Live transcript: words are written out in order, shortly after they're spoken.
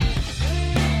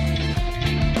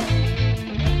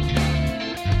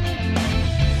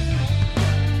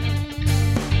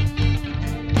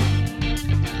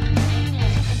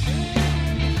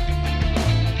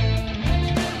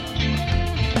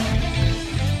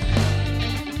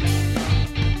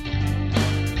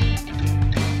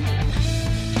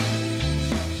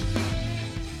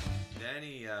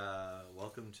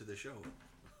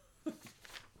show.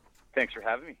 Thanks for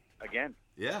having me again.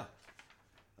 Yeah.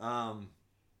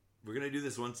 We're going to do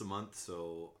this once a month,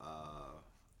 so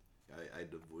I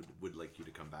would like you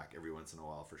to come back every once in a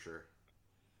while for sure.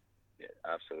 Yeah,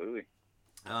 absolutely.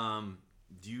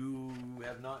 You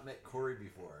have not met Corey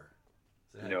before?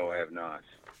 No, I have not.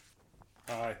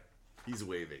 Hi. He's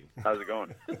waving. How's it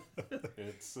going?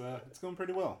 It's going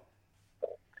pretty well.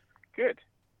 Good.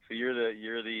 So you're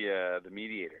the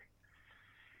mediator.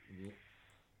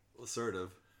 Well, sort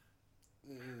of.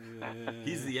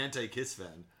 He's the anti-Kiss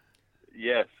fan.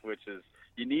 Yes, which is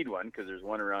you need one because there's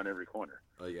one around every corner.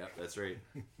 Oh yeah, that's right.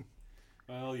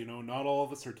 Well, not all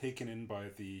of us are taken in by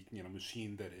the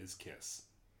machine that is Kiss.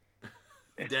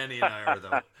 Danny and I are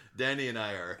though. Danny and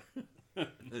I are.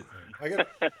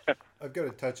 I've got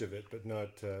a touch of it, but not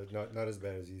as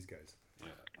bad as these guys. Yeah.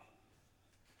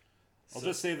 I'll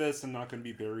just say this: I'm not going to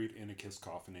be buried in a Kiss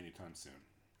coffin anytime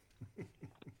soon.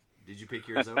 Did you pick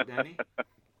yours out, Danny?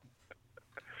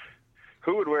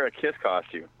 Who would wear a Kiss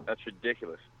costume? That's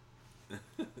ridiculous.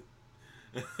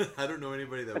 I don't know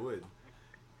anybody that would.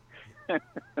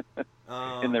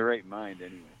 In the right mind,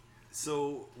 anyway.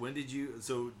 So when did you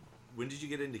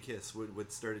get into Kiss?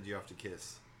 What started you off to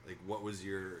Kiss? Like, what was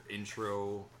your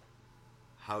intro?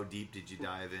 How deep did you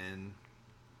dive in?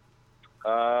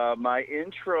 My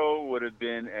intro would have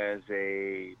been as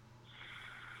a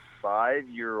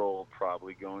 5-year-old,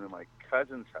 probably going to my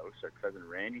cousin's house, our cousin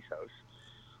Randy's house,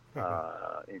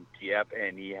 in Dieppe,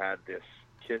 and he had this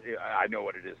Kiss. I know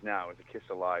what it is now. It was a Kiss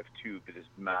Alive tube, this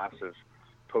massive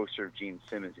poster of Gene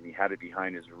Simmons, and he had it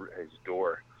behind his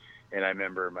door. And I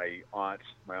remember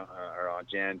our Aunt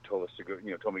Jan told us to go,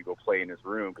 told me to go play in his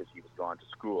room because he was gone to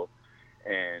school.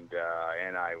 And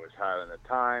I was having a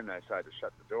time, and I decided to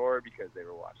shut the door because they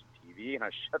were watching TV. And I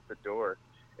shut the door,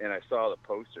 and I saw the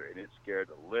poster, and it scared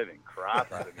the living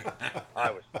crap out of me.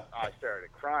 I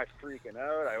started crying, freaking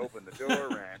out. I opened the door,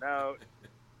 ran out.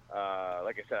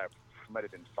 Like I said, I might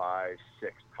have been 5,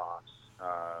 6 tops.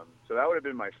 So that would have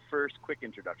been my first quick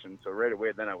introduction. So right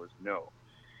away, then I was no.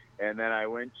 And then I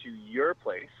went to your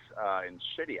place in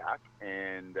Shediac,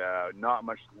 and not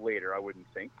much later, I wouldn't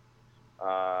think.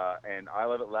 And I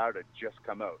Love It Loud had just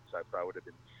come out, so I probably would have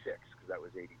been 6 because that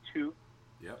was 82.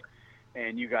 Yep.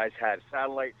 And you guys had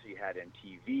satellite, so you had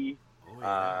MTV. Oh,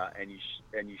 yeah.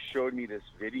 And you showed me this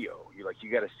video. You're like, you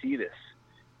got to see this.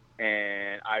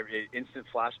 And instant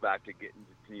flashback to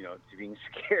to being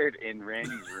scared in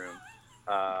Randy's room.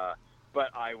 But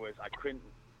I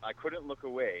couldn't look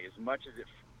away as much as it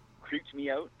creeped me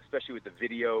out, especially with the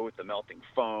video, with the melting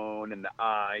phone and the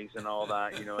eyes and all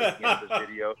that, at the end of the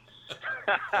video.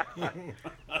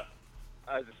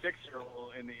 As a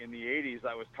 6-year-old in the 80s,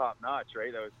 that was top notch,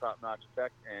 right? That was top notch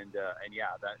effect, and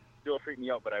yeah, that still freaked me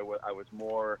out. But I was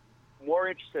more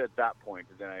interested at that point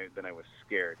than I was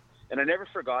scared, and I never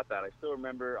forgot that. I still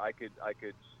remember. I could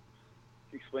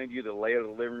explain to you the layout of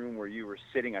the living room where you were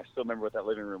sitting. I still remember what that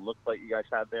living room looked like you guys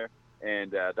had there.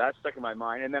 And that stuck in my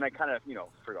mind. And then I kind of,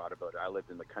 forgot about it. I lived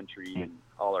in the country, and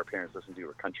all our parents listened to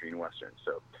were country and Western.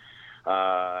 So,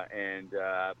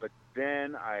 but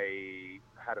then I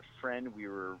had a friend. We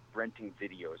were renting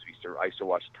videos. I used to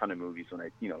watch a ton of movies when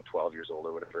I, 12 years old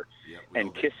or whatever. Yeah,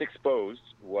 and Kiss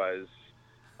Exposed was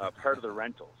part of the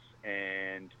rentals.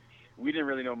 And we didn't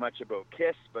really know much about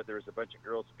Kiss, but there was a bunch of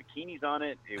girls with bikinis on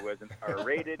it. It wasn't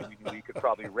R-rated. we could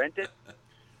probably rent it.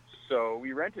 So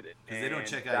we rented it. Because they don't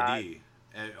check ID.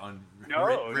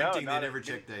 Renting, they never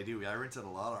checked ID. I rented a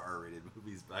lot of R-rated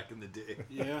movies back in the day.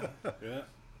 Yeah.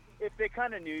 If they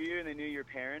kind of knew you and they knew your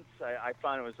parents, I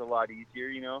found it was a lot easier,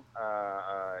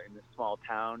 in this small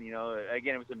town,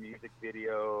 Again, it was a music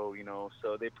video,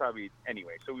 so they probably...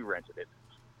 Anyway, so we rented it.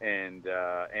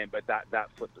 But that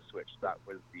flipped the switch. That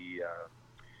was the...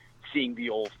 seeing the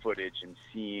old footage and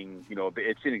seeing,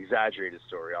 it's an exaggerated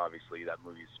story, obviously. That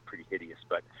movie's pretty hideous,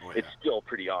 but it's still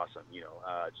pretty awesome,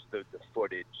 just the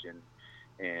footage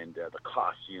and the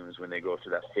costumes when they go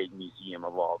through that fake museum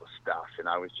of all the stuff. And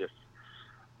I was just,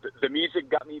 the music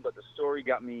got me, but the story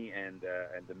got me, and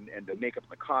the makeup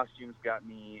and the costumes got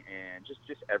me, and just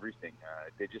everything.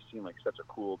 They just seemed like such a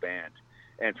cool band.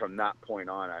 And from that point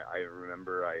on, I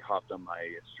remember I hopped on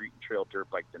my street and trail dirt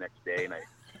bike the next day, and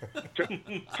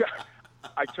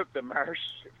I took the marsh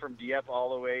from Dieppe all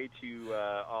the way to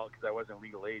because I wasn't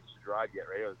legal age to drive yet,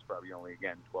 right? I was probably only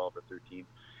 12 or 13,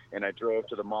 and I drove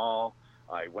to the mall.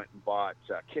 I went and bought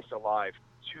Kiss Alive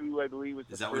 2, I believe was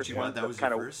the first one. Is that what you bought? That was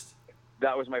your first?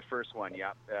 That was my first one,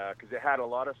 yeah, because it had a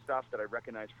lot of stuff that I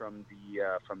recognized from the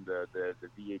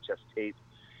VHS tape.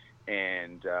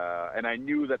 and I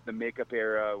knew that the makeup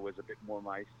era was a bit more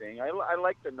my thing. I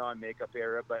liked the non-makeup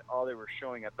era, but all they were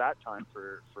showing at that time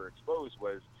for Exposed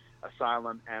was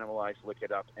Asylum, Animalize, Lick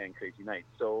It Up, and Crazy Nights.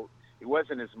 So it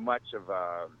wasn't as much of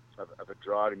a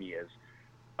draw to me as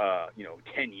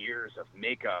 10 years of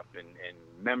makeup and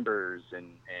members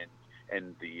and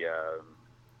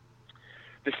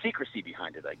the secrecy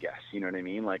behind it, I guess. You know what I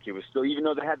mean? Like, it was still, even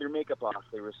though they had their makeup off,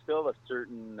 there was still a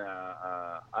certain,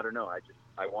 I don't know,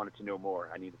 I wanted to know more.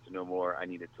 I needed to know more. I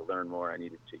needed to learn more. I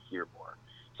needed to hear more,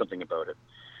 something about it.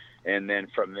 And then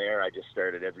from there, I just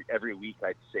started every week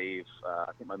I'd save,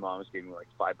 I think my mom was giving me like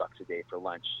 $5 a day for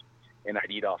lunch. And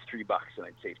I'd eat off $3 and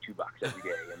I'd save $2 every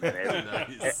day. And then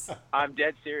Nice. I'm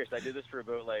dead serious. I did this for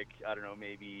about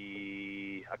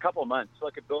maybe a couple of months. So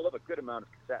I could build up a good amount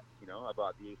of cassettes. I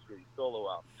bought the Ace Frehley solo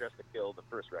album, Dress to Kill, the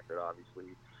first record,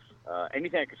 obviously.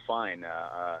 Anything I could find.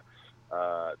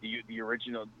 The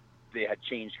original, they had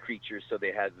changed Creatures, so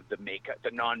they had the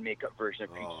non-makeup version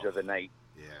of Creatures of the Night.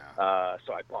 Yeah.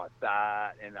 So I bought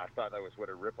that, and I thought that was what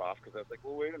a ripoff, because I was like,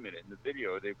 well, wait a minute, in the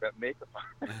video they've got makeup on.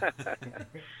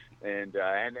 and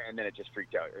then it just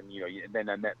freaked out. And and then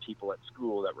I met people at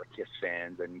school that were Kiss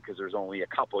fans, and because there's only a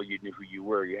couple, you knew who you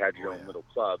were. You had your own little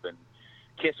club, and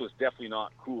Kiss was definitely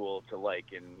not cool to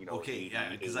like in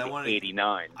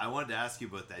 89. I wanted to ask you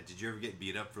about that. Did you ever get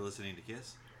beat up for listening to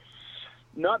Kiss?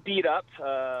 Not beat up,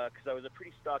 because I was a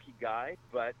pretty stocky guy,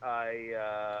 but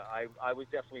I was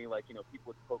definitely like, people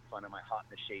would poke fun at my Hot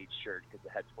in the Shade shirt because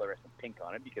it had fluorescent pink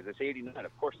on it, because it's 89,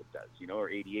 of course it does, or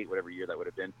 88, whatever year that would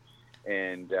have been.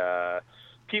 And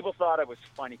people thought I was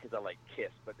funny because I liked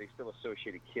Kiss, but they still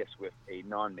associated Kiss with a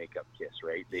non-makeup Kiss,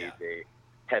 right? They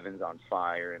Heaven's on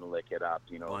Fire and Lick It Up,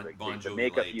 the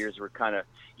makeup Light. years were kind of,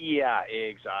 yeah,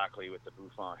 exactly, with the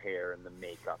bouffant hair and the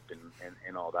makeup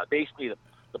and all that. Basically the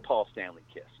Paul Stanley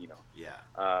Kiss, Yeah.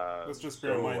 Let's just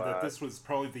bear in mind that this was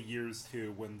probably the years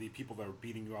too when the people that were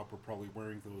beating you up were probably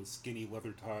wearing those skinny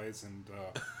leather ties and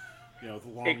the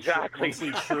long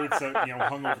sleeve shirts that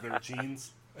hung over their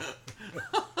jeans.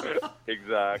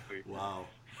 Exactly. Wow.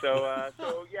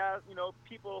 So yeah,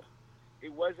 people.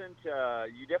 It wasn't.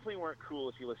 You definitely weren't cool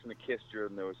if you listened to Kiss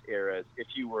during those eras. If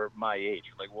you were my age,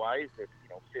 like, why is this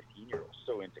 15-year-olds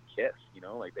so into Kiss?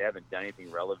 Like, they haven't done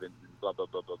anything relevant and blah blah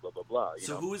blah blah blah blah blah.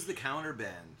 So who was the counter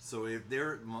band? So if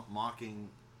they're mocking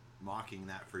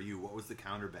that for you, what was the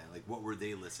counter band? Like, what were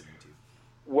they listening to?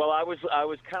 Well, I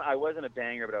wasn't a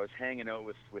banger, but I was hanging out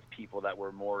with people that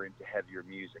were more into heavier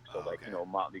music. So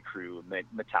Motley Crue,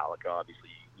 Metallica, obviously.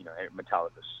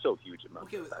 Metallica was so huge at that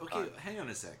time. Hang on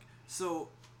a sec. So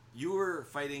you were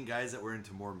fighting guys that were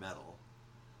into more metal.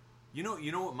 You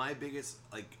know what my biggest,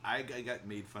 like, I got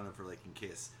made fun of for liking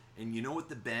Kiss. And you know what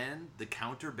the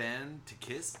counter band to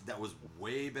Kiss that was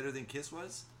way better than Kiss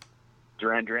was?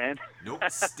 Duran Duran? Nope,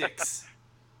 Styx.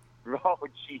 Oh,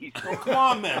 jeez. Oh, come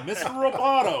on, man, Mr.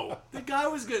 Roboto.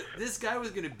 This guy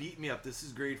was gonna beat me up. This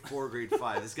is grade 4, grade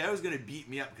 5. This guy was gonna beat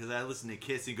me up because I listened to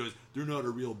Kiss. And he goes, "They're not a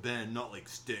real band, not like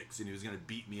Styx," and he was gonna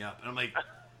beat me up. And I'm like,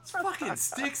 it's fucking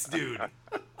Styx, dude.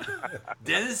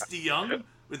 Dennis DeYoung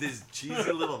with his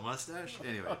cheesy little mustache.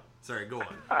 Anyway, sorry, go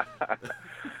on.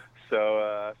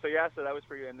 So that was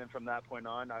pretty. And then from that point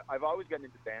on, I've always gotten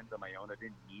into bands on my own. I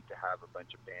didn't need to have a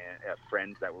bunch of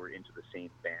friends that were into the same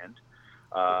band.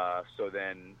 So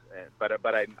then, but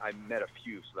I met a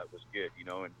few, so that was good,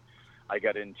 And I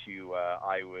got into.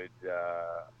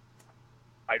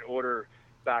 I'd order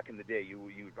back in the day.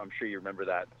 I'm sure you remember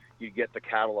that. You'd get the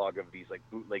catalog of these like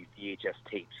bootleg VHS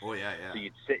tapes. Oh yeah. So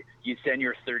you'd send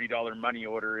your $30 money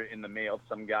order in the mail to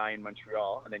some guy in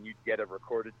Montreal, and then you'd get a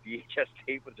recorded VHS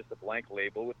tape with just a blank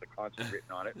label with the concert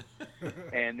written on it.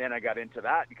 And then I got into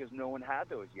that because no one had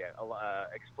those yet.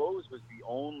 Exposed was the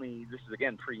only. This is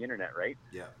again pre-internet, right?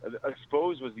 Yeah.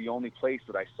 Exposed was the only place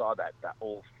that I saw that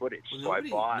old footage. Well,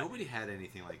 nobody had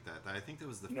anything like that. I think that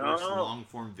was the first long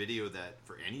form video that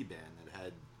for any band that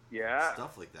had. Yeah,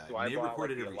 stuff like that. So and they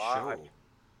recorded every show,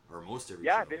 or most every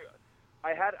show. Yeah,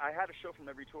 I had a show from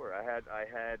every tour. I had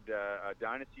a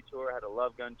Dynasty tour. I had a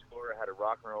Love Gun tour. I had a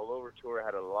Rock and Roll Over tour. I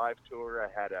had a live tour. I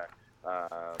had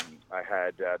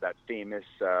that famous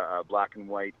black and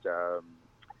white from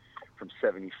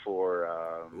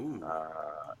 '74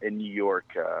 in New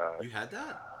York. You had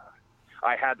that?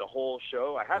 I had the whole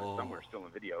show. I have it somewhere still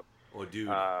in video. Oh, dude! If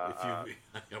you, I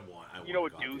want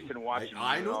Deuce and watching.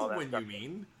 I know the one you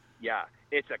mean. Yeah,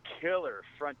 it's a killer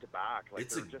front to back. Like,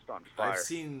 they're just on fire. I've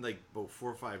seen like about 4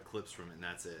 or 5 clips from it, and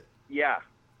that's it. Yeah.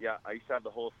 I used to have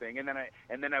the whole thing, and then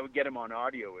I would get them on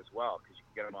audio as well, because you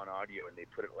can get them on audio, and they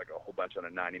put it like a whole bunch on a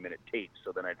 90-minute tape.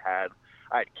 So then I had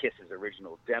Kiss's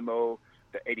original demo,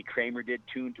 Eddie Kramer did,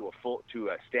 tuned to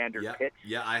a standard pitch.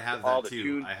 Yeah, I have all that the too.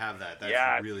 tunes. I have that. That's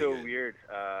yeah, really it's so good. weird.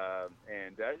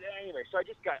 Anyway, so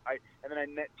and then I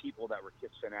met people that were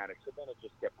Kiss fanatics, so then it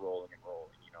just kept rolling and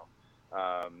rolling, you know.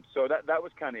 So that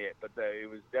was kind of it. But it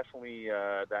was definitely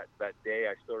that day.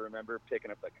 I still remember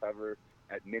picking up the cover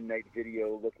at Midnight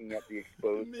Video, looking at the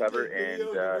Exposed cover, and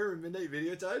remember Midnight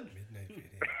Video time? Midnight Video.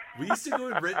 We used to go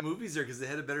and rent movies there because they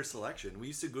had a better selection. We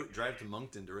used to drive to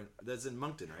Moncton to rent. That's in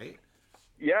Moncton, right?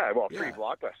 Yeah, well, free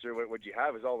Blockbuster. What you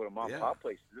have is all little mom and pop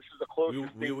places. This is the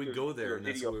closest we would go there, to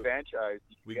a video and franchise.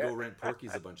 We go rent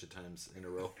Porky's a bunch of times in a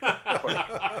row.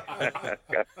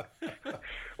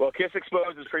 Well, Kiss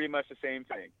Exposed is pretty much the same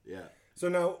thing. Yeah. So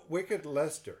now, Wicked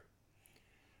Lester.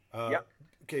 Yep.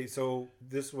 Okay, so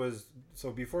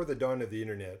before the dawn of the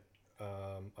internet.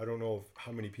 I don't know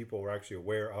how many people were actually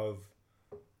aware of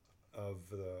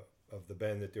the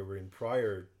band that they were in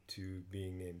prior to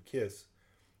being named Kiss.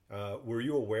 Were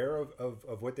you aware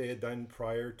of what they had done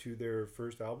prior to their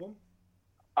first album?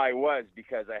 I was,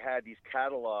 because I had these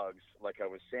catalogs, like I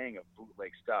was saying, of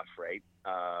bootleg stuff, right?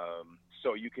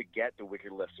 So you could get the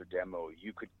Wicked Lester demo.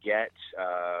 You could get,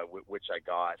 which I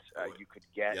got. You could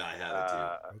get. Yeah, I have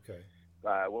it too. Okay.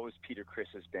 What was Peter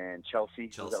Chris's band? Chelsea.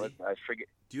 Chelsea. I forget.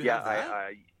 Do you have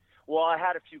that? Well, I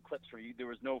had a few clips for you. There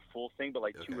was no full thing, but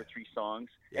like Okay. 2 or 3 songs,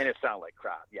 Yeah. and it sounded like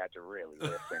crap. You had to really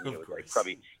listen. It was like course.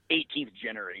 probably 18th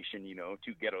generation, you know,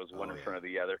 2 ghettos, one in front of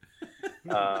the other.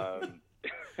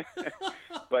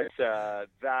 But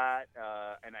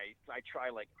and I try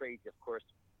like crazy. Of course,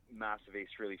 massive Ace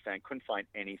Frehley fan. Couldn't find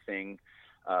anything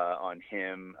on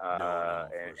him. No,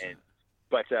 of course not.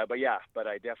 But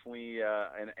I definitely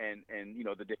and you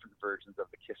know, the different versions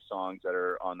of the Kiss songs that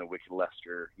are on the Wicked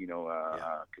Lester, you know,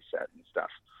 cassette and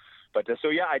stuff. But so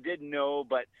yeah, I did know,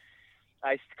 but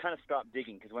I kind of stopped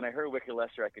digging, because when I heard Wicked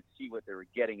Lester, I could see what they were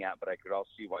getting at, but I could also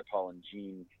see why Paul and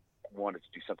Gene wanted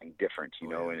to do something different, you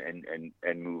know,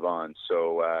 and move on.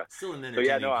 So still an so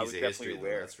yeah, entertaining no, I piece was of definitely history,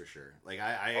 aware. though, that's for sure. Like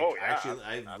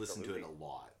I've listened to it a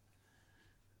lot.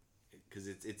 Because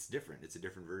it's different. It's a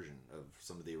different version of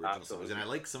some of the original songs. And I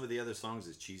like some of the other songs,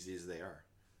 as cheesy as they are.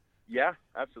 Yeah,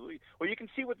 absolutely. Well, you can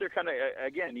see what they're kind of,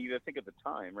 again, you think at the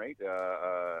time, right?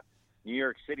 New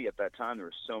York City at that time, there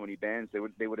were so many bands.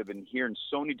 They would have been hearing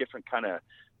so many different kind of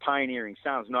pioneering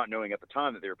sounds, not knowing at the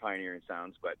time that they were pioneering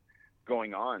sounds, but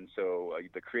going on. So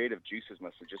the creative juices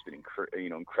must have just been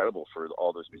incredible for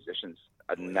all those musicians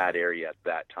in that area at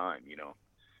that time, you know.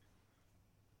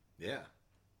 Yeah.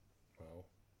 Wow.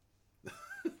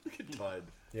 Good Todd.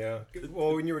 Yeah.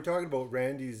 Well, when you were talking about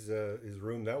Randy's his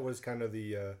room, that was kind of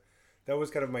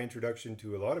my introduction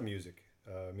to a lot of music.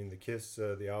 I mean, the Kiss,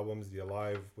 the albums, the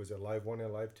Alive, was it Alive 1 and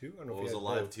Alive 2? I don't know if It was you had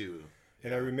Alive both. 2.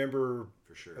 And I remember,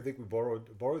 for sure. I think we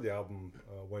borrowed the album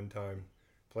one time,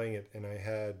 playing it, and I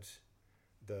had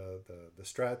the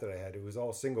Strat that I had. It was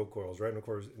all single coils, right? And of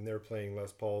course, and they're playing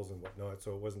Les Pauls and whatnot,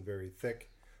 so it wasn't very thick,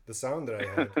 the sound that I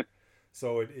had.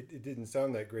 So it didn't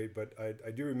sound that great, but I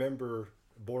do remember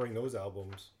borrowing those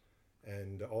albums,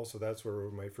 and also that's where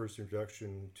my first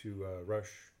introduction to Rush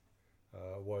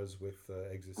was with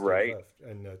Exit Stage Left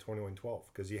and 2112,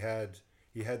 because he had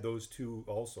those two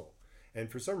also.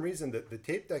 And for some reason, the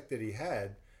tape deck that he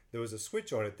had, there was a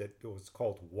switch on it that was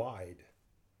called wide.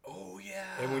 Oh,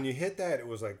 yeah. And when you hit that, it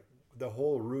was like the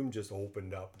whole room just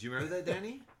opened up. Do you remember that,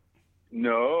 Danny?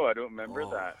 No, I don't remember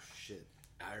that. Shit.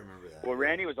 I remember that. Well,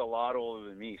 Randy was a lot older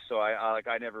than me, so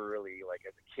I never really, like,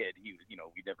 as a kid, we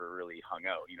never really hung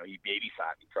out. You know, he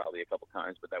babysat me probably a couple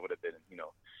times, but that would have been,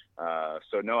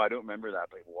 so no, I don't remember that.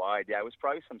 But why? Yeah, it was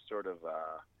probably some sort of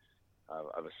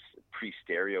a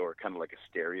pre-stereo, or kind of like a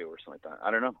stereo or something like that. I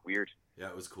don't know. Weird. Yeah,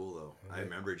 it was cool though. I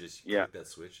remember just click that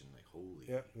switch and like, holy.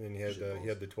 Yeah, and then he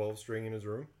had the 12 string in his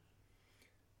room,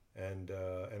 and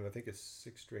I think a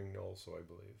 6 string also, I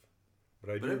believe.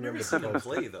 But I do remember never seen him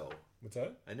play though. What's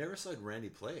that? I never saw Randy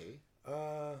play.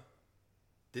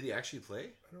 Did he actually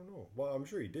play? I don't know. Well, I'm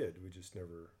sure he did. We just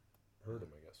never heard him,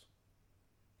 I guess.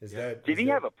 Did he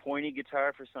have a pointy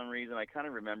guitar for some reason? I kind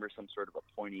of remember some sort of a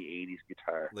pointy 80s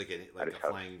guitar. Like a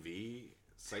Flying V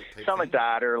type something like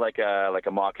that, or like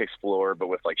a Mock Explorer, but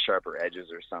with like sharper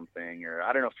edges or something. Or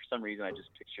I don't know, for some reason I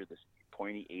just picture this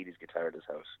pointy 80s guitar at his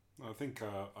house. I think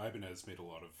Ibanez made a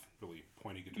lot of really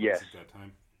pointy guitars at that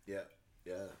time.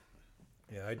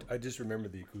 Yeah, I just remember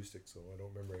the acoustics, so I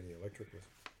don't remember any electricness.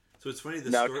 So it's funny.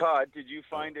 Todd, did you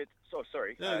find it? So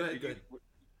sorry. No, go ahead.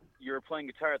 You were playing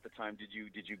guitar at the time. Did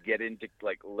you get into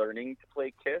like learning to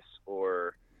play Kiss,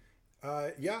 or?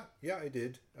 Yeah, I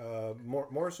did.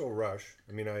 More so Rush.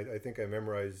 I mean, I think I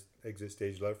memorized Exit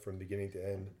Stage Left from beginning to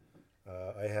end.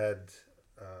 I had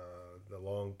the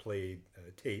long played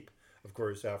tape. of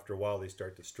course, after a while they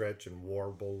start to stretch and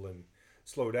warble and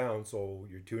slow down, so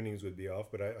your tunings would be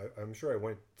off. But I'm sure I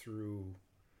went through,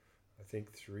 I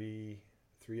think three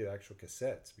actual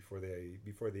cassettes before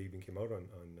they even came out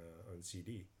on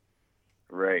CD.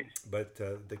 Right. But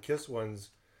the Kiss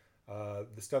ones,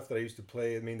 the stuff that I used to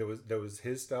play, I mean, there was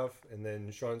his stuff, and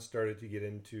then Sean started to get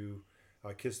into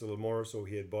Kiss a little more, so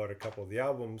he had bought a couple of the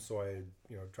albums, so I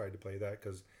tried to play that,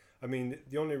 because I mean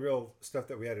the only real stuff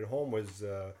that we had at home was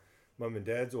Mom and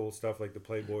Dad's old stuff, like the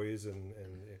Playboys and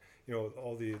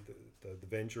all the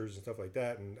Ventures and stuff like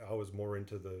that, and I was more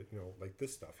into the like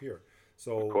this stuff here.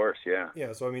 So of course, yeah.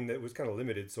 Yeah, so I mean it was kind of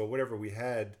limited. So whatever we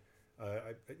had,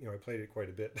 I played it quite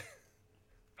a bit.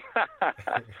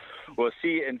 Well,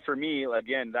 see, and for me,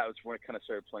 again, that was when I kind of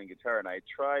started playing guitar, and I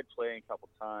tried playing a couple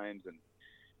times, and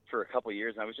for a couple of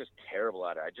years, and I was just terrible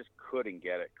at it. I just couldn't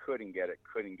get it.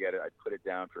 I'd put it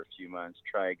down for a few months,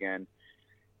 try again,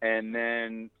 and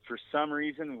then for some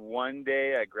reason, one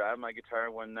day I grabbed my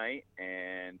guitar one night,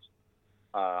 and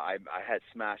I had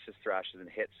smashes, thrashes, and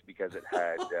hits because it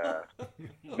had.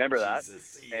 Remember that?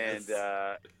 Jesus, yes.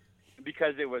 And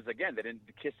because it was, again, the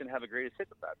Kiss didn't have the greatest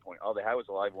hits at that point. All they had was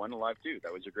Alive 1 and Alive 2.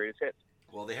 That was their greatest hits.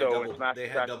 Well, they had So when double. Smash They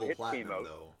Crash had double Hits platinum came out-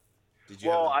 though. Did you?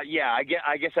 Well, have yeah,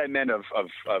 I guess I meant of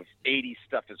 80s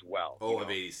stuff as well. of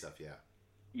 80s stuff, yeah.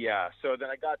 Yeah, so then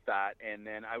I got that, and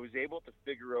then I was able to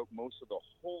figure out most of the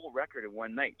whole record in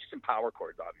one night, just in power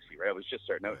chords, obviously, right? I was just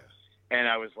starting out, and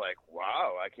I was like,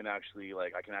 wow, I can actually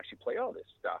play all this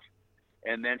stuff.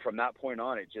 And then from that point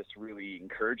on, it just really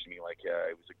encouraged me. Like,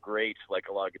 it was a great, like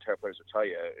a lot of guitar players will tell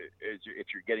you, if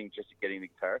you're getting the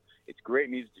guitar, it's great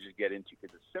music to just get into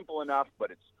because it's simple enough, but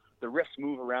the riffs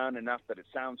move around enough that it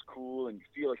sounds cool and you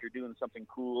feel like you're doing something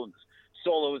cool. And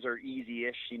solos are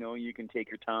easy-ish, you can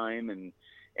take your time. And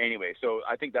anyway, so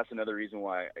I think that's another reason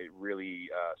why it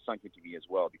really sunk into me as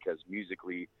well, because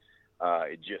musically,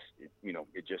 I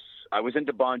was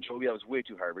into Bon Jovi. That was way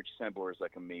too hard. Richie Sambora is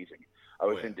like amazing. I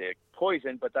was into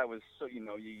Poison, but that was so, you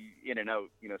in and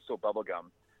out, so bubblegum.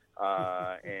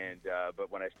 But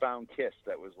when I found Kiss,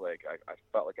 that was like, I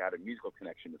felt like I had a musical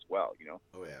connection as well,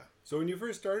 Oh yeah. So when you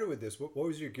first started with this, what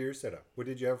was your gear setup? What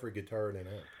did you have for guitar and an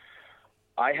amp?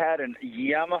 I had an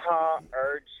Yamaha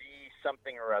RG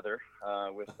something or other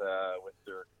with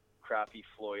their crappy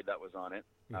Floyd that was on it.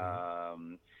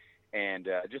 Mm-hmm. And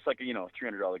just like a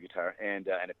 $300 guitar, and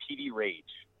a PD Rage.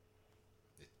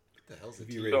 What the hell's a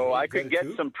PD TV? Rage? So I Is that could a get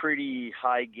tube? some pretty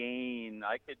high gain.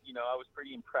 I was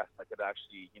pretty impressed. I could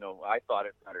actually, I thought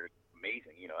it sounded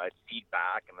amazing. I had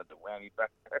feedback and the whammy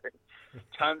back there,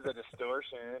 tons of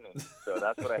distortion, and so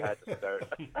that's what I had to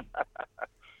start.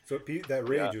 So that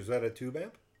Rage, was that a tube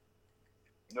amp?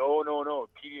 No.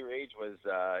 PD Rage was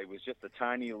it was just a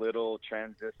tiny little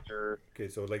transistor. Okay,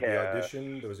 so like the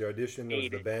Audition, there was the Audition, there was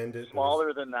the Bandit.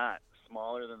 Smaller than that.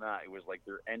 It was like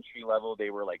their entry level. They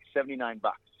were like $79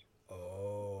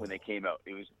 Oh. when they came out.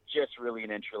 It was just really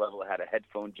an entry level. It had a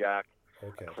headphone jack,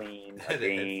 Okay. a clean, Had a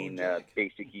a gain, headphone jack.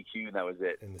 basic EQ, and that was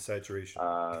it. And the saturation.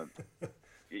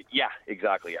 Yeah,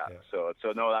 exactly. Yeah. Yeah.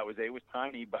 So no, it was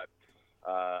tiny, but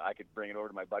I could bring it over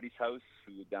to my buddy's house,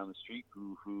 who was down the street,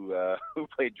 who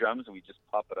played drums, and we just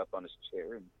pop it up on his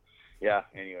chair. And yeah.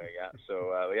 Anyway, yeah.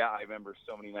 So I remember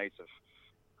so many nights of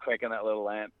cranking that little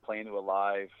amp, playing to a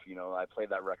live. I played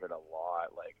that record a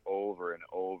lot, like over and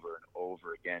over and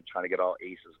over again, trying to get all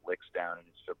Ace's licks down in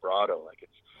vibrato. Like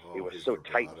it was his so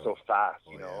vibrato. tight, so fast.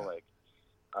 Oh, you yeah. know, like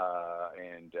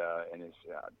and it's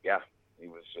it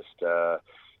was just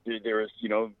there was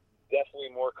definitely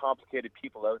more complicated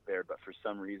people out there, but for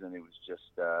some reason it was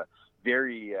just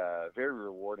very very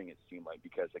rewarding. It seemed like,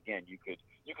 because again you could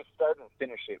start and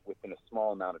finish it within a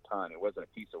small amount of time. It wasn't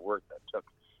a piece of work that took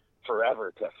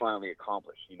forever to finally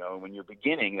accomplish. When you're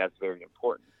beginning, that's very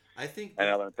important. I think, and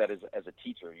I learned that as a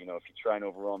teacher. If you try and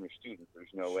overwhelm your students, there's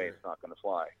no way it's not going to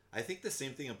fly. I think the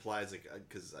same thing applies, like,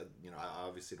 because I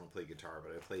obviously don't play guitar,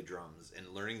 but I play drums, and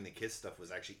learning the Kiss stuff was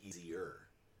actually easier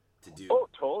to do. Oh,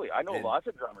 totally. I know lots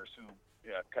of drummers who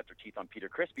cut their teeth on Peter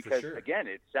Criss because, again,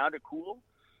 it sounded cool.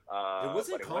 It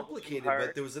wasn't but complicated,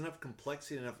 but there was enough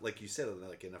complexity, enough, like you said,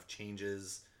 like enough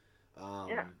changes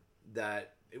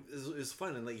that it was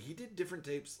fun. And like he did different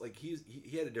types, like he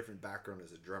had a different background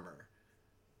as a drummer,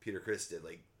 Peter Criss did,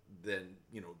 like, than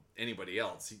anybody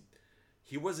else.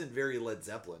 He wasn't very Led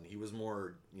Zeppelin. He was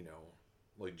more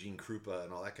like Gene Krupa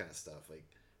and all that kind of stuff. Like,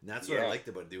 and that's what I liked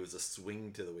about it. There was a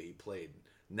swing to the way he played,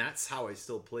 and that's how I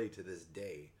still play to this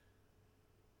day.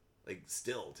 Like,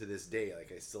 still to this day,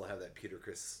 like I still have that Peter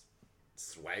Criss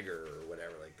swagger or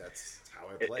whatever. Like, that's how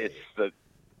I play. It's the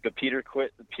Peter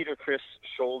Criss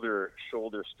shoulder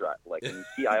strut. Like, and you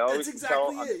see, I always that's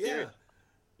exactly tell, it.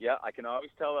 Yeah. Yeah, I can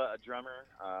always tell a drummer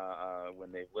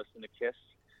when they've listened to Kiss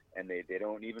and they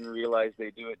don't even realize they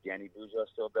do it. Danny Bourgeois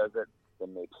still does it.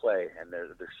 Then they play, and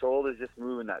their shoulders just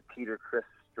moving that Peter Criss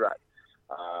strut.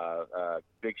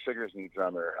 Big Sugar's new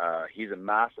drummer, he's a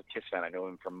massive Kiss fan. I know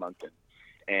him from Moncton,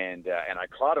 and I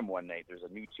caught him one night. There's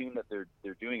a new tune that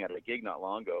they're doing at a gig not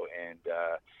long ago,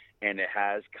 and it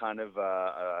has kind of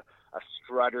a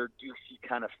strutter, douchey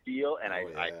kind of feel, and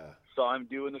I saw him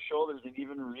doing the shoulders, didn't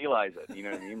even realize it. You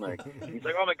know what I mean? Like he's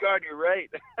like, "Oh my God, you're right."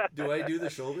 Do I do the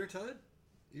shoulder, Todd?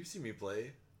 You see me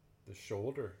play the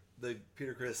shoulder, the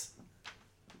Peter Criss.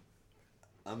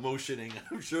 I'm motioning.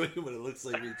 I'm showing him what it looks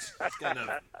like. It's kind of.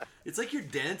 It's like you're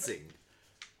dancing.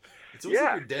 It's almost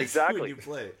like you're dancing when you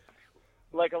play.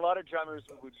 Like a lot of drummers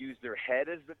would use their head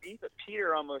as the beat, but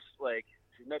Peter almost like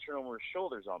his metronome were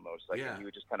shoulders almost. Like he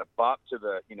would just kind of bop to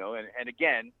the, and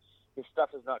again, his stuff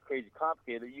is not crazy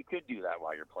complicated. You could do that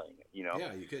while you're playing it,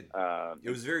 Yeah, you could. It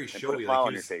was very showy. Put a smile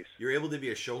on your face. You're able to be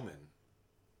a showman.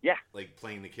 Yeah. Like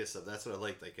playing the Kiss stuff. That's what I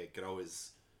liked. Like I could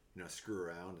always, screw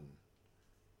around and.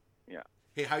 Yeah.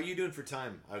 Hey, how are you doing for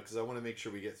time? Because I want to make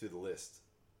sure we get through the list.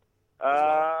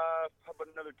 How about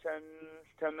another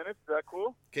 10 minutes? Is that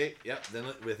cool? Okay, yeah. Then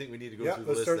I think we need to go through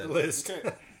the list. Let's start the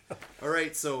list. All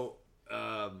right, so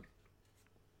I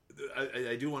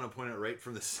do want to point out right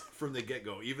from the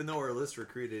get-go, even though our lists were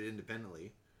created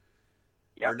independently,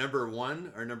 our number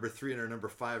 1, our number 3, and our number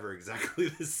 5 are exactly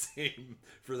the same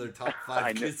for their top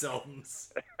 5 Kiss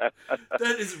albums.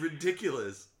 That is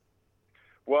ridiculous.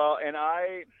 Well, and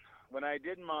when I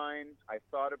did mine, I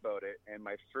thought about it, and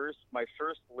my first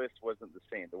list wasn't the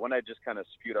same. The one I just kind of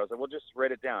spewed, I was like, well, just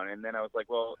write it down. And then I was like,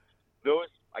 well, those,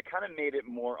 I kind of made it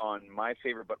more on my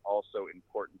favorite, but also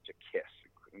important to Kiss,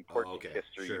 important to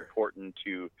history, important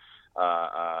to,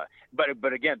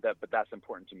 but again, but that's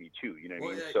important to me too. You know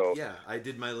what I mean? So yeah, I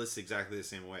did my list exactly the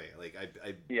same way. Like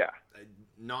I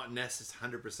not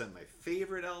necessarily 100% my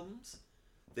favorite albums.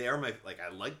 They are I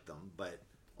like them, but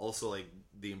also like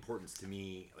the importance to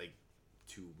me, like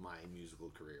to my musical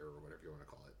career or whatever you want to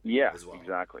call it. Yeah, as well.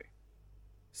 Exactly.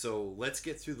 So let's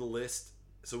get through the list.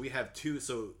 So we have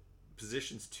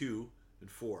positions 2 and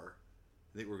 4.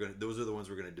 I think those are the ones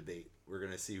we're gonna debate. We're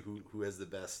gonna see who has the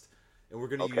best, and we're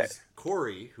gonna use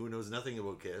Corey, who knows nothing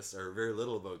about Kiss or very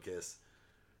little about Kiss,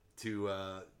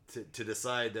 to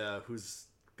decide who's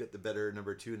got the better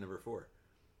number 2 and number 4.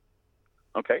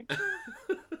 Okay.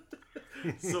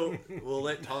 So we'll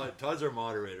let Todd's our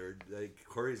moderator. Like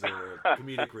Corey's our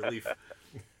comedic relief.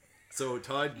 So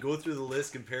Todd, go through the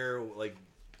list, compare like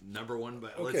number 1.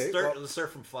 But let's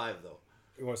start from 5 though.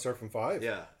 You want to start from 5?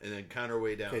 Yeah, and then count our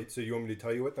way down. Okay, so you want me to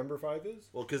tell you what number 5 is?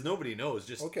 Well, because nobody knows.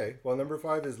 Just okay. Well, number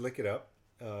 5 is "Lick It Up,"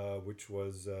 which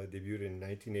was debuted in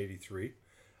 1983.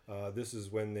 This is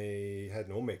when they had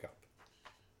no makeup.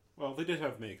 Well, they did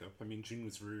have makeup. I mean, Gene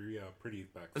was very pretty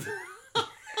back then.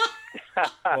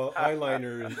 Well,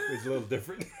 eyeliner is a little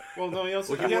different. Well, no, he had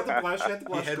the blush.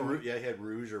 He had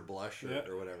rouge or blush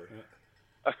or whatever.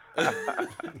 Yeah.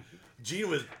 Gene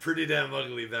was pretty damn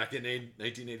ugly back in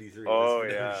 1983. Oh,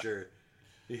 yeah. Sure.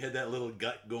 He had that little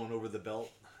gut going over the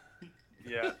belt.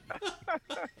 Yeah.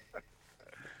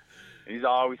 He's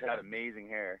always had amazing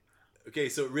hair. Okay,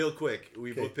 so real quick,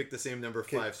 we both picked the same number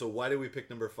 5. So why did we pick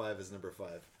number 5 as number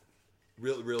 5?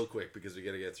 Real quick, because we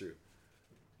got to get through.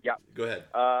 Yeah. Go ahead.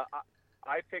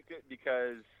 I picked it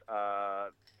because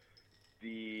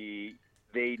they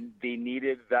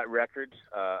needed that record,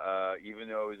 even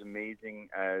though it was amazing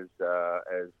as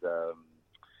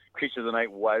Creature of the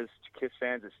Night was to Kiss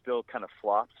fans. It still kind of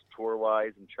flopped tour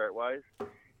wise and chart wise,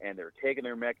 and they were taking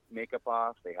their makeup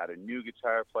off. They had a new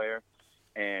guitar player,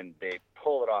 and they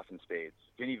pull it off in spades.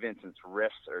 Vinnie Vincent's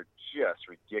riffs are just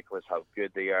ridiculous. How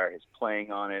good they are. His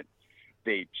playing on it.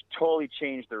 They totally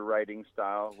changed their writing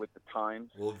style with the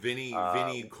times. Well, Vinny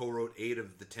co-wrote 8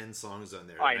 of the 10 songs on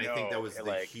there. I know. I think that was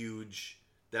huge.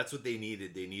 That's what they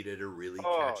needed. They needed a really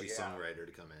catchy songwriter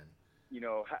to come in.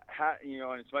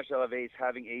 And as much as I love Ace,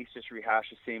 having Ace just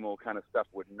rehash the same old kind of stuff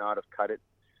would not have cut it.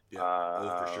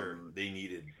 Yeah, for sure. They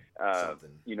needed something.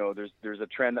 There's a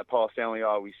trend that Paul Stanley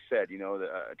always said.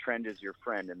 A trend is your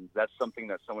friend, and that's something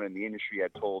that someone in the industry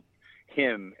had told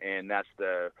him, and that's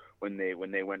when they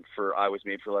went for "I Was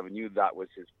Made for Loving You," that was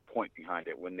his point behind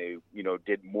it. When they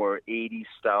did more 80s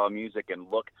style music and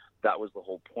look, that was the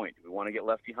whole point. Do we want to get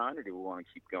left behind, or do we want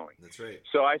to keep going? That's right.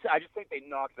 So I just think they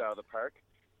knocked it out of the park.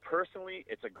 Personally,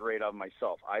 it's a great album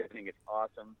myself. I think it's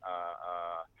awesome.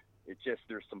 It's just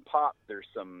there's some pop, there's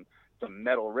some some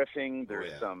metal riffing.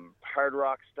 There's some hard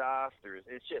rock stuff.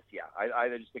 It's just, I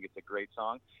just think it's a great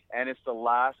song. And it's the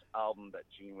last album that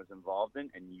Gene was involved in,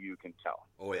 and you can tell.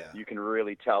 Oh, yeah. You can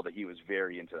really tell that he was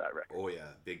very into that record. Oh,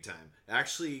 yeah, big time.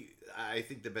 Actually, I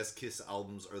think the best Kiss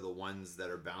albums are the ones that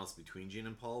are balanced between Gene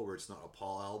and Paul, where it's not a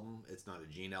Paul album, it's not a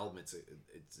Gene album,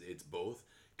 it's both.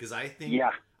 Because I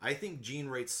think Gene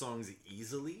writes songs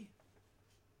easily,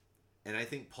 and I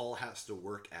think Paul has to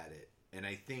work at it. And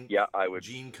I think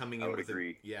Gene coming in with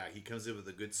he comes in with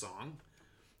a good song,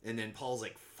 and then Paul's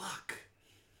like, fuck.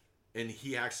 And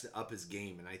he has to up his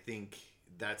game, and I think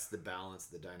that's the balance,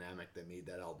 the dynamic that made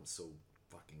that album so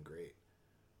fucking great.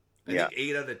 I think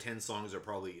 8 out of 10 songs are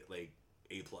probably like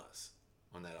A+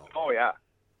 on that album. Oh yeah.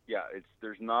 Yeah,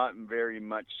 there's not very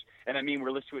much, and I mean,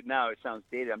 we're listening to it now, it sounds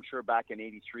dated. I'm sure back in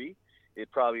 '83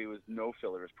 it probably was no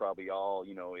filler. It was probably all,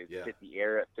 it fit the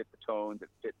era, it fit the tones, it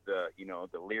fit the,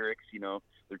 the lyrics,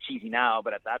 they're cheesy now,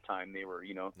 but at that time they were,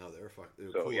 No, they were cool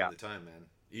at the time, man.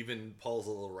 Even Paul's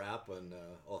little rap on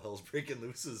All Hell's Breaking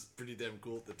Loose is pretty damn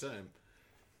cool at the time.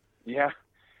 Yeah.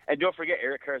 And don't forget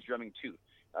Eric Carr's drumming too.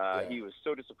 He was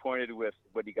so disappointed with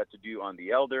what he got to do on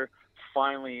The Elder.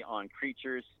 Finally on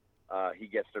Creatures, he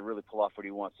gets to really pull off what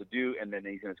he wants to do, and then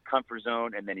he's in his comfort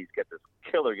zone, and then he's got this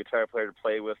killer guitar player to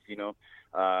play with.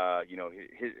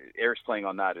 Eric's playing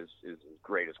on that is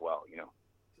great as well.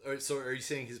 All right, so are you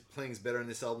saying his playing's better on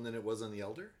this album than it was on The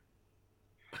Elder?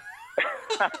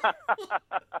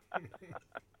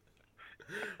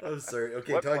 I'm sorry.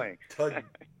 Okay, Todd,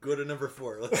 go to number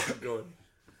 4. Let's keep going.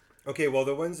 Okay, well,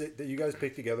 the ones that you guys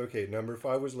picked together. Okay, number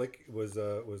 5 was Lick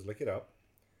It Up.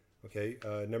 Okay,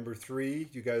 number 3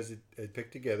 you guys had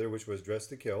picked together, which was Dress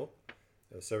to Kill,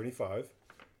 75,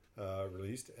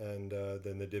 released, and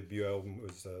then the debut album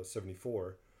was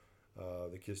 74,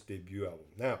 the Kiss debut album.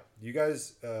 Now, you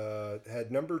guys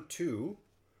had number 2.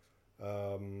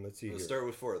 Let's see. Let's start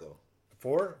with 4 though.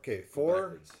 4? Okay,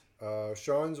 4.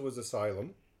 Sean's was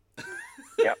Asylum.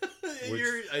 Yep.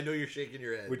 I know you're shaking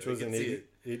your head. Which was in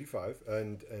 85,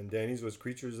 and Danny's was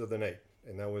Creatures of the Night,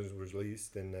 and that was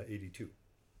released in 82.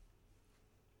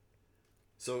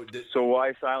 So why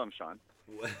Asylum, Sean?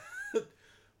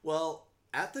 Well,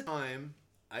 at the time,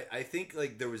 I think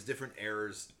like there was different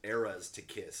eras to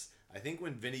Kiss. I think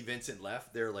when Vinnie Vincent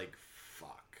left, they're like,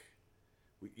 fuck.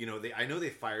 I know they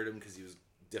fired him because he was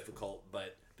difficult,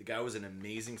 but the guy was an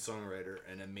amazing songwriter,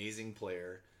 an amazing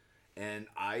player, and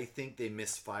I think they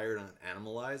misfired on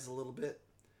Animalize a little bit.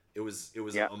 It was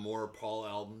a more Paul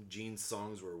album. Gene's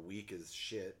songs were weak as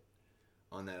shit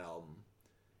on that album,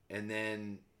 and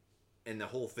the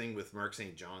whole thing with Mark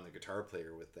St. John, the guitar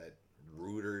player, with that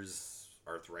Reuters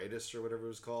arthritis or whatever it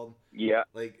was called. Yeah.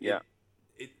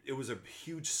 It was a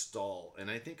huge stall, and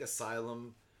I think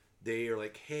Asylum, they are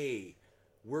like, hey,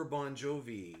 we're Bon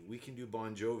Jovi, we can do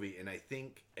Bon Jovi, and I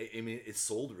think, it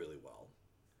sold really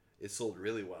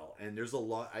well. And there's a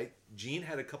lot. Gene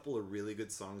had a couple of really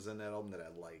good songs on that album that I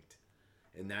liked,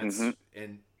 and that's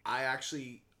and I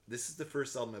actually, this is the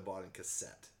first album I bought in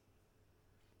cassette,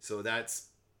 so that's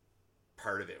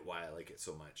part of it why I like it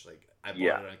so much. Like, I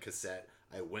bought it on cassette.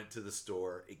 I went to the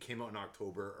store. It came out in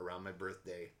October around my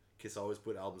birthday. Kiss always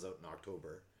put albums out in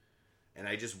October, and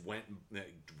I just went,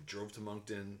 drove to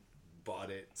Moncton, bought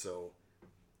it. So,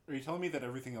 are you telling me that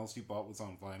everything else you bought was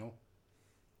on vinyl?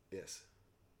 Yes.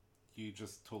 You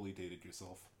just totally dated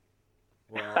yourself.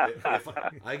 Well, if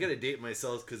I gotta date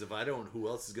myself, because if I don't, who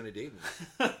else is gonna date me?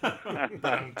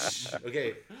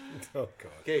 Okay. Oh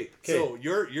God. Okay. So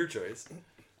your choice.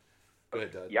 Go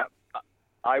ahead, Todd. Yep.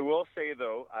 I will say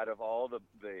though, out of all the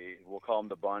we'll call them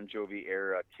the Bon Jovi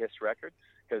era Kiss records,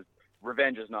 because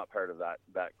Revenge is not part of that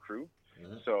crew.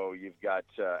 Mm-hmm. So you've got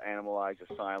Animalize,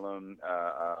 Asylum,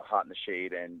 Hot in the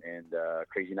Shade, and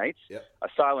Crazy Nights. Yep.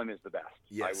 Asylum is the best.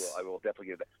 Yes. I will definitely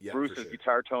give that. Yep, Bruce's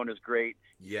guitar tone is great.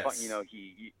 Yes.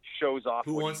 He shows off.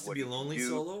 Who Wants to Be Lonely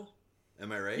solo?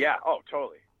 Am I right? Yeah. Oh,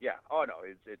 totally. Yeah. Oh no,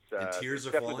 it's and Tears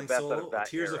Are Falling solo.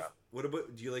 What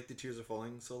about? Do you like the Tears Are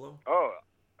Falling solo? Oh,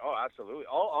 absolutely.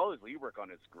 All his lead work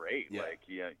on it's great. Yeah.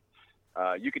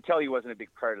 You could tell he wasn't a big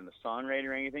part in the songwriting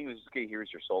or anything. It was just, okay,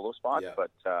 here's your solo spot. Yeah. But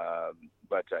I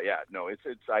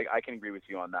can agree with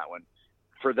you on that one.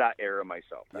 For that era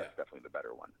myself, that's definitely the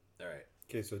better one. All right.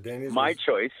 Okay, so Danny's my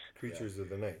choice. Creatures of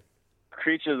the Night.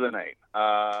 Creatures of the Night.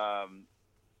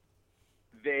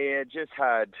 They had just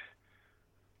had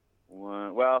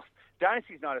one. Well,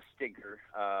 Dynasty's not a stinker,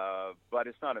 but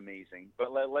it's not amazing.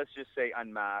 But let's just say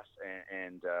Unmasked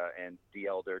and The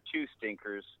Elder, 2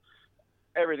 stinkers.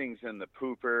 Everything's in the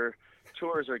pooper.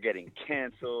 Tours are getting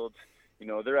canceled. You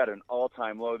know, they're at an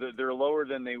all-time low. They're lower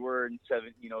than they were in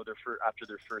after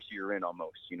their first year in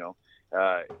almost,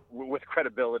 with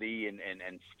credibility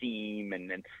and steam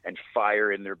and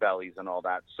fire in their bellies and all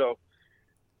that. So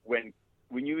when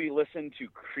you listen to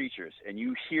Creatures and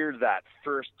you hear that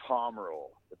first tom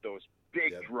roll with those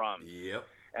big drums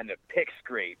and the pick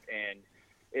scrape, and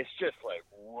it's just like,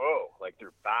 whoa, like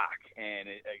they're back. And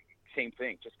same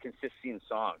thing, just consistency in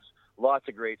songs. Lots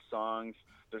of great songs.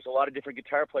 There's a lot of different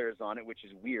guitar players on it, which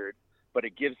is weird, but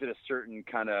it gives it a certain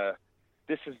kind of,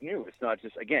 this is new. It's not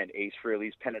just, again, Ace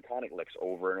Frehley's pentatonic licks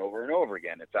over and over and over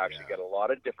again. It's actually got a lot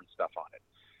of different stuff on it.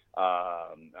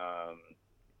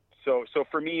 So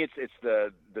for me, it's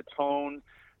the tone,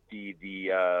 the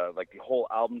like the whole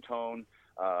album tone,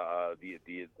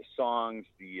 the songs,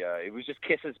 it was just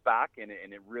Kiss's back, and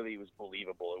it really was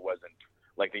believable. It wasn't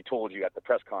like they told you at the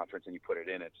press conference and you put it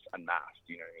in, it's unmasked.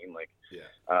 You know what I mean? Like,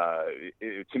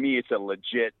 to me, it's a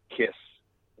legit Kiss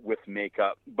with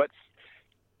makeup, but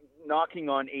knocking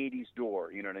on 80s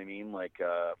door. You know what I mean? Like,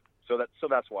 so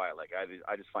that's why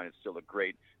I just find it still a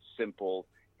great, simple,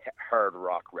 hard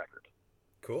rock record.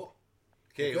 Cool.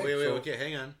 Okay, wait, okay,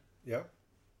 hang on. Yeah.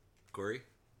 Corey,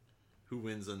 who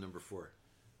wins on number 4?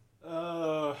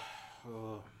 I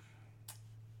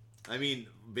mean,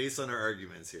 based on our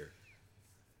arguments here.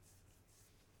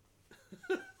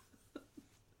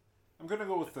 I'm going to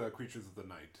go with Creatures of the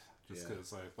Night, just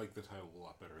because I like the title a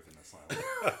lot better than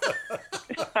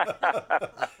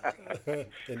Asylum.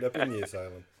 End up in the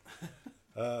Asylum.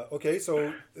 Okay,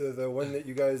 so the one that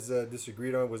you guys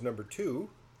disagreed on was number 2.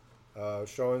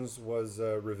 Sean's was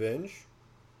Revenge,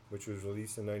 which was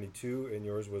released in 92, and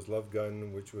yours was Love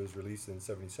Gun, which was released in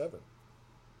 77.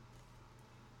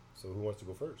 So who wants to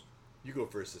go first? You go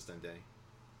first this time, Danny.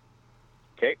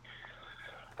 Okay.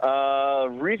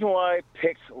 Reason why I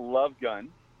picked Love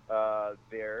Gun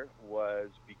there was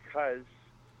because,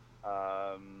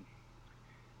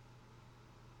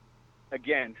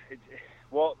 again,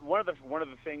 one of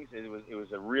the things it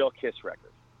was a real Kiss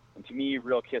record, and to me,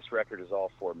 real Kiss record is all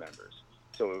 4 members.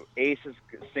 So Ace is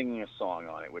singing a song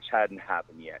on it, which hadn't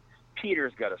happened yet.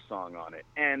 Peter's got a song on it,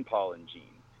 and Paul and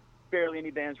Gene. Barely any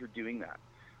bands were doing that,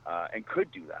 and could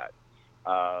do that.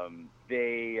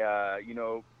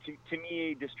 To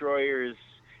me, Destroyer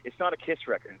it's not a Kiss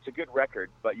record. It's a good record,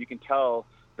 but you can tell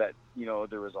that,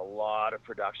 there was a lot of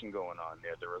production going on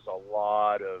there. There was a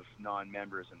lot of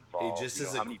non-members involved. Hey, just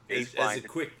as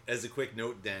a quick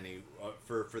note, Danny,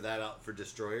 for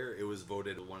Destroyer, it was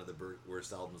voted one of the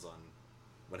worst albums on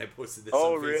when I posted this.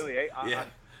 Oh, on really? Yeah.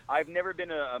 I've never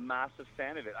been a massive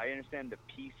fan of it. I understand the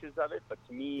pieces of it, but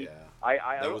to me, I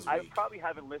probably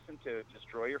haven't listened to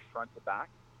Destroyer front to back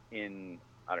in,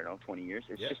 I don't know, 20 years.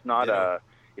 It's just not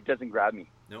it doesn't grab me.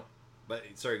 No. But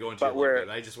sorry, going to Love Gun.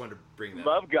 I just wanted to bring that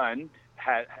Love up. Gun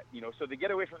had, so they get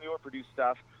away from the overproduced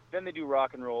stuff. Then they do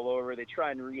Rock and Roll Over. They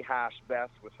try and rehash Beth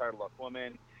with Hard Luck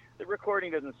Woman. The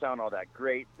recording doesn't sound all that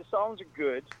great. The songs are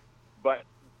good, but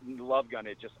Love Gun,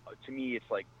 to me,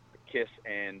 it's like Kiss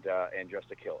and Just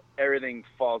to Kill. Everything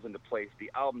falls into place.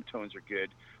 The album tones are good.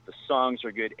 The songs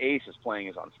are good. Ace is playing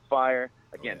is on fire.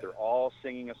 Again, they're all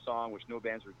singing a song, which no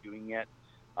bands were doing yet.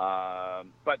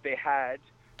 But they had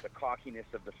the cockiness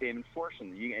of the Fame and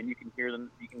Fortune, and you can hear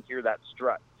them. You can hear that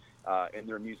strut in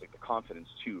their music, the confidence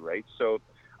too, right? So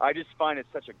I just find it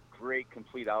such a great,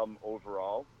 complete album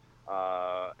overall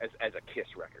as a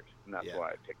Kiss record, and that's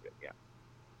why I picked it. Yeah.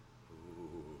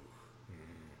 Ooh.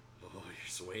 Oh, you're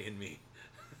swaying me.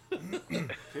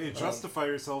 Okay, justify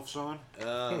yourself, Sean.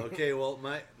 Okay, well,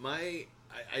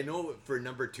 I know for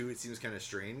number 2 it seems kind of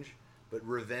strange, but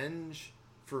Revenge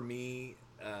for me,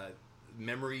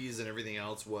 Memories and everything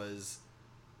else was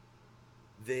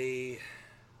they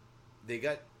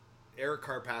got Eric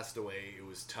Carr passed away. It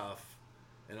was tough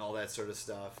and all that sort of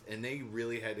stuff, and they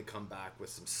really had to come back with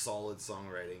some solid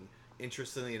songwriting.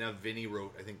 Interestingly enough, Vinny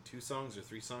wrote, I think, 2 songs or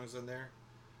 3 songs on there.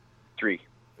 3.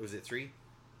 Was it 3?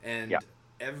 And yeah.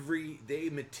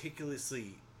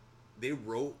 They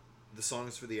wrote the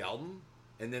songs for the album,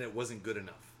 and then it wasn't good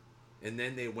enough. And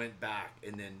then they went back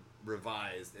and then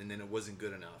revised, and then it wasn't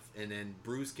good enough. And then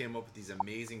Bruce came up with these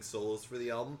amazing solos for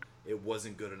the album. It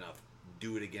wasn't good enough.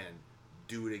 Do it again.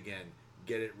 Do it again.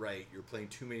 Get it right. You're playing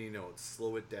too many notes.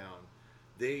 Slow it down.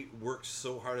 They worked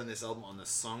so hard on this album on the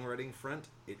songwriting front.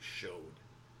 It showed.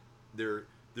 There's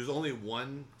only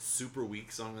one super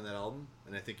weak song on that album,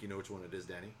 and I think you know which one it is,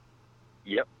 Danny.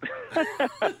 Yep.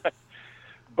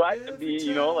 But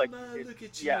look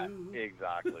at yeah, you.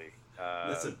 Exactly.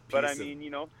 That's a piece but I of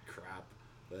mean, crap.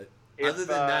 But other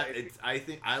than that, I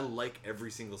think I like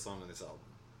every single song on this album.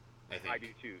 I think. I do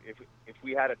too. If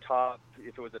we had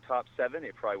if it was a top 7,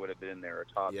 it probably would have been in there. Or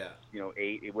top,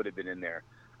 8, it would have been in there.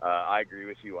 I agree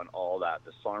with you on all that.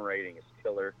 The songwriting is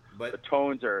killer. But the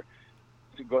tones are.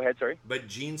 Go ahead, sorry. But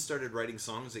Gene started writing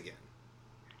songs again.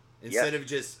 Instead of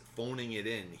just phoning it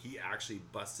in, he actually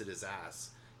busted his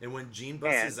ass. And when Gene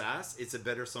busts his ass, it's a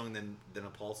better song than a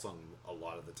Paul song a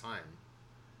lot of the time.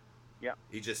 Yeah.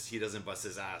 He doesn't bust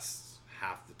his ass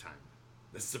half the time.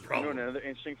 That's the problem. Another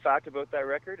interesting fact about that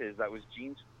record is that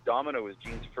Domino was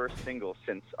Gene's first single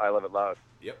since I Love It Loud.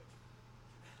 Yep.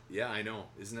 Yeah, I know.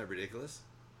 Isn't that ridiculous?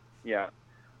 Yeah.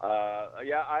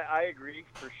 I agree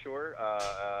for sure.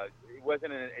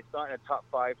 It's not in a top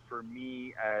 5 for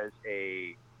me as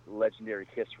a legendary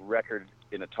Kiss record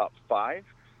in a top 5.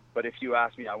 But if you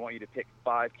ask me, I want you to pick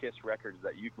 5 Kiss records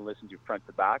that you can listen to front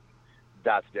to back.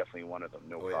 That's definitely one of them.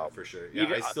 No problem. Yeah, for sure.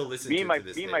 Yeah, I still listen to it to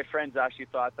this day. Me and my friends actually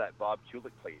thought that Bob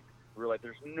Kulick played. We were like,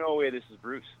 "There's no way this is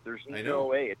Bruce. There's no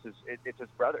way. It's his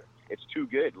brother. It's too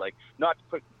good." Like, not to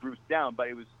put Bruce down, but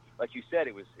it was like you said.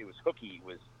 It was hooky. It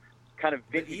was kind of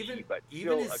vintagey, but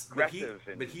still aggressive.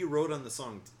 But he wrote on the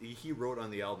song. He wrote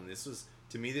on the album. This is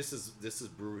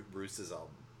Bruce's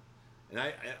album, and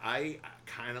I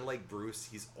kind of like Bruce.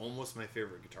 He's almost my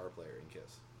favorite guitar player in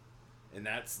Kiss, and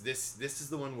this is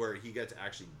the one where he got to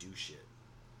actually do shit.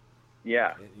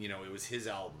 Yeah, and, it was his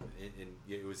album, and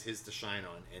it was his to shine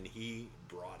on, and he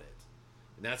brought it,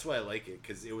 and that's why I like it,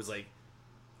 because it was like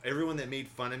everyone that made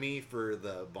fun of me for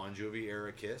the Bon Jovi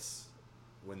era Kiss.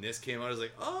 When this came out, I was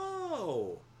like,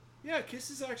 oh, yeah, Kiss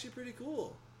is actually pretty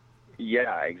cool.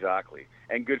 Yeah, exactly.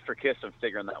 And good for Kiss on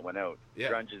figuring that one out.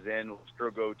 Yeah. Grunge is in, throw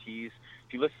goatees.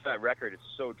 If you listen to that record, it's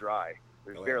so dry.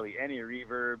 There's barely any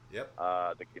reverb. Yep.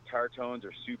 The guitar tones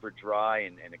are super dry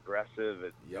and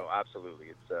aggressive.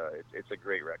 Absolutely. It's a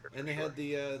great record. And they had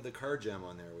the car jam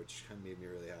on there, which kind of made me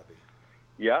really happy.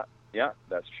 Yeah,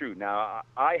 that's true. Now,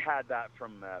 I had that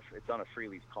from, it's on a Free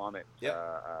Leaf Comet. Yep.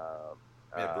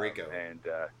 Breakout.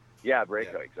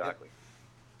 Breakout, exactly. Yep.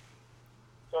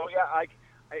 So yeah,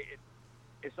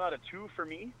 it's not a 2 for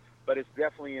me, but it's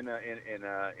definitely in a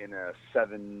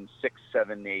 7, 6,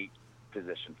 7, 8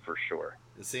 position for sure.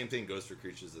 The same thing goes for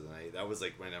Creatures of the Night. That was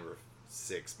like my number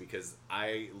 6 because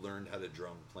I learned how to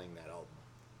drum playing that album.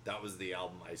 That was the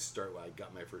album I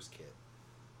got my first kit.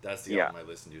 That's the album I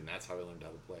listened to, and that's how I learned how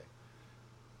to play.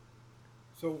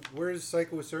 So where's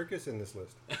Psycho Circus in this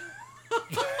list?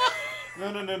 No.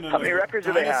 How many records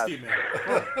do they have?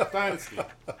 Dynasty.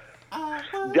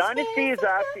 Dynasty is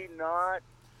actually not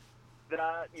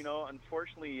that,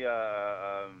 unfortunately,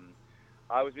 I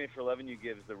Was Made for Loving You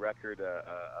gives the record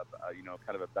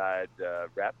kind of a bad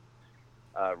rap.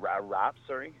 But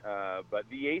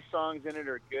the Ace songs in it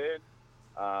are good.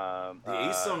 The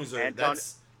Ace songs are,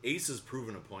 Ace has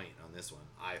proven a point on this one,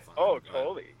 I find. Oh,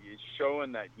 totally. It's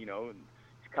showing that, he's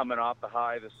coming off the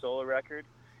high of the solo record.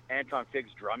 Anton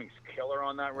Figg's drumming's killer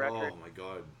on that record. Oh my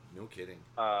God, no kidding.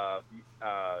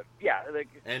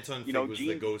 Anton Figg was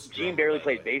the ghost Gene drummer, barely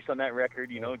played bass on that record,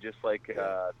 just like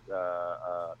I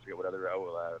forget what other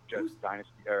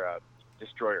Dynasty or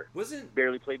Destroyer.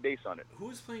 Barely played bass on it. Who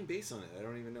was playing bass on it? I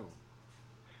don't even know.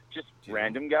 Just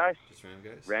random guys. Just random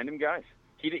guys. Random guys.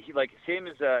 He same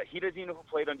as he doesn't even know who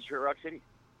played on Detroit Rock City.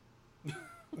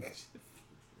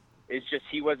 It's just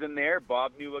he wasn't there.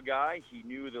 Bob knew a guy. He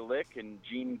knew the lick, and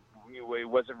Gene knew it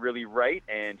wasn't really right,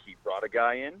 and he brought a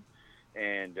guy in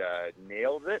and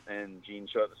nailed it. And Gene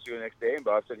showed up at the studio the next day, and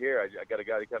Bob said, "Here, I got a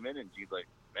guy to come in." And Gene's like,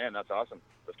 "Man, that's awesome.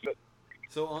 Let's keep it."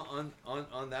 So on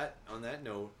that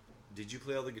note, did you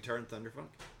play all the guitar in Thunderfunk?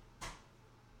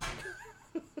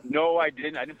 No, I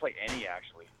didn't. I didn't play any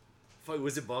actually.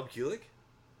 Was it Bob Kulick?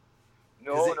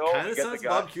 No. It kind of sounds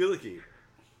Bob Kulicky.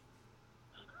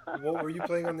 What were you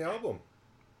playing on the album?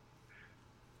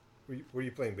 Were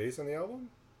you playing bass on the album?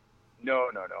 No.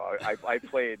 I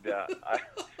played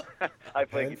I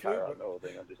played guitar on the whole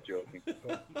thing. I'm just joking.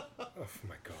 Oh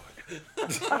my God.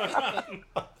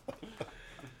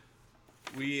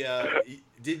 We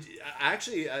did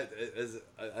actually. I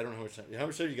don't know how much time. How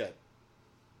much time you got?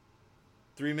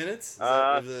 3 minutes?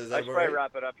 I should probably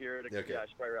wrap it up here. Okay. Yeah, I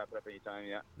should probably wrap it up anytime.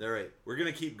 Yeah. All right, we're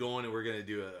gonna keep going, and we're gonna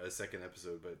do a second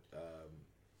episode. But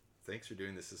thanks for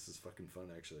doing this. This is fucking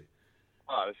fun, actually.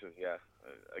 Oh, this is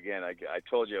again, I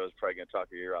told you I was probably going to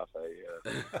talk your ear off.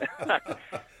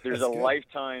 There's a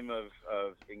lifetime of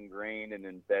ingrained and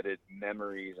embedded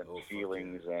memories and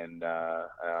feelings, and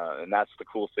that's the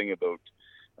cool thing about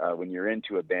when you're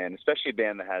into a band, especially a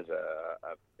band that has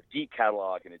a deep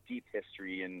catalog and a deep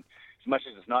history. And as much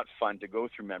as it's not fun to go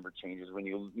through member changes, when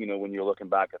when you're looking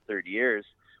back at 30 years,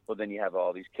 well, then you have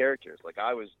all these characters. Like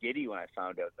I was giddy when I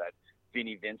found out that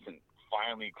Vinnie Vincent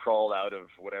finally crawled out of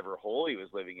whatever hole he was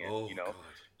living in, Oh, you know, God.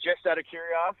 just out of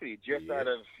curiosity, just Yeah. out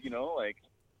of, you know, like,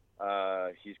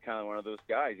 he's kind of one of those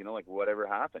guys, you know, like whatever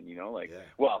happened, you know, like, Yeah.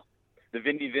 well, the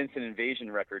Vinnie Vincent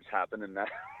invasion records happened, and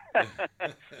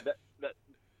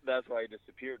that's why he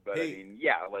disappeared. But Hey, I mean,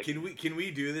 yeah, like, Can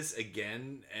we do this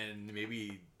again? And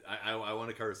maybe I want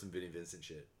to cover some Vinnie Vincent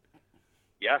shit.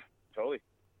 yeah, totally.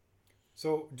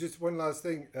 So just one last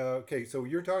thing. Okay, so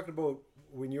you're talking about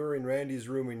when you were in Randy's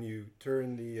room and you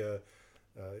turned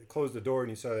closed the door and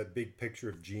you saw that big picture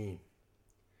of Gene.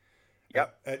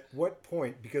 Yep. At what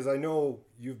point? Because I know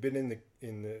you've been in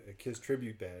the Kiss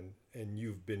tribute band and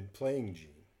you've been playing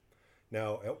Gene.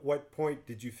 Now, at what point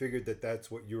did you figure that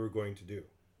that's what you were going to do?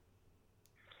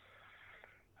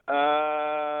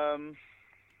 5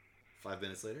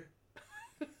 minutes later.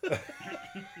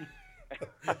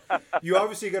 You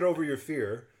obviously got over your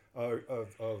fear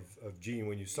of Gene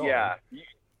when you saw Yeah, him.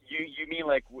 you mean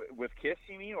like with Kiss?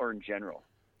 You mean, or in general?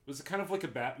 Was it kind of like a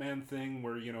Batman thing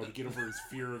where, you know, to get over his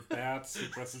fear of bats, he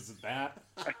dresses as a bat?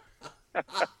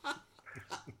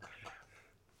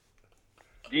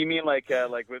 Do you mean like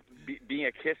with being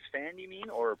a Kiss fan? You mean,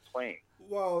 or playing?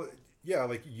 Well, yeah,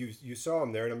 like you saw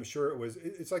him there, and I'm sure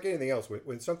it's like anything else.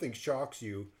 When something shocks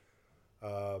you,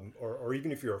 or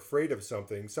even if you're afraid of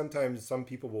something, sometimes some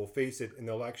people will face it and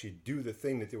they'll actually do the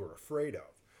thing that they were afraid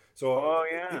of. So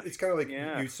it's kind of like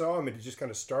you saw him and it just kind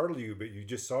of startled you, but you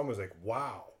just saw him as like,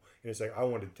 wow. And it's like, I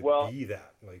wanted to be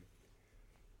that. Like,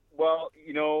 well,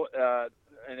 you know,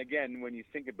 and again, when you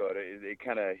think about it, it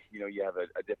kind of, you know, you have a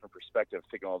different perspective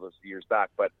thinking all those years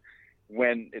back. But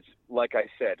when it's like I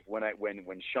said, when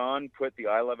Sean put the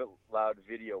I Love It Loud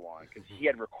video on, because he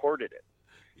had recorded it,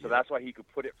 so that's why he could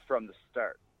put it from the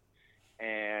start.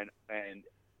 And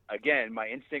again, my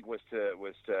instinct was to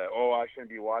oh, I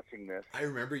shouldn't be watching this. I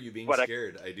remember you being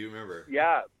scared. I do remember.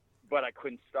 Yeah, but I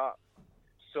couldn't stop.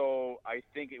 So I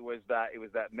think it was that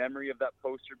memory of that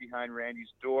poster behind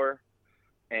Randy's door,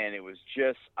 and I was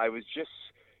just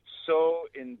so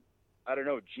in, I don't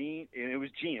know, Gene. It was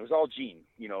Gene. It was all Gene,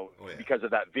 you know, because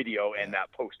of that video and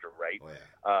that poster, right? Oh,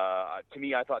 yeah. To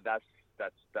me, I thought that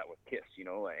was Kiss, you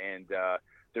know, and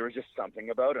there was just something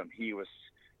about him. He was.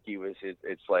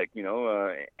 It's like, you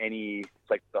know, it's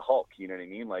like the Hulk. You know what I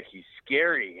mean? Like, he's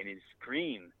scary and he's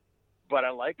green, but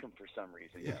I like him for some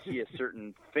reason. Yeah. You see a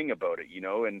certain thing about it, you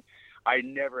know, and I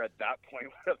never at that point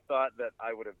would have thought that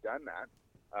I would have done that.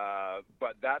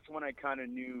 But that's when I kind of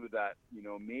knew that, you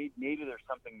know, maybe there's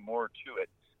something more to it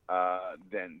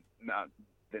than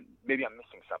maybe I'm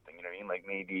missing something. You know what I mean? Like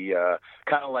maybe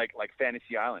kind of like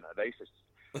Fantasy Island. They used to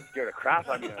scare the crap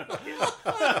out of me when I was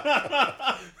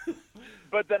a kid.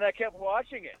 But then I kept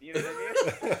watching it. You know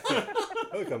what I mean?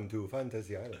 welcome to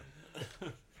Fantasy Island.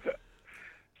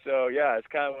 So yeah, it's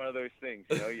kind of one of those things,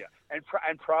 you know. Yeah, and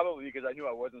probably because I knew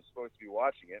I wasn't supposed to be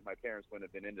watching it, my parents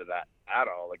wouldn't have been into that at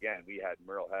all. Again, we had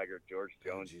Merle Haggard, George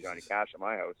Jones, Johnny Cash at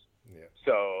my house. Yeah.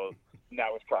 So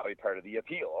that was probably part of the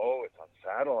appeal. Oh, it's on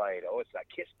satellite. Oh, it's that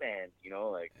Kiss band. You know,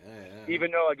 like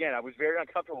even though again I was very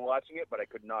uncomfortable watching it, but I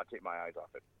could not take my eyes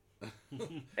off it.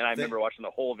 And I remember watching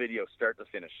the whole video start to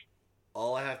finish.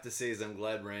 All I have to say is I'm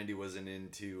glad Randy wasn't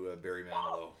into Barry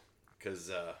Manilow, because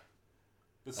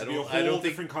this would be a whole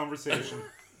different conversation.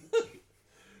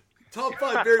 Top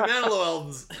 5 Barry Manilow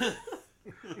albums.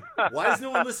 Why is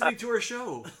no one listening to our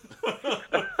show?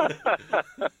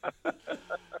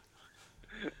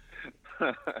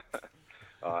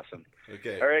 Awesome.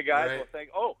 Okay. All right, guys. All right.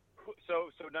 Well, so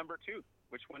number 2.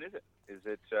 Which one is it? Is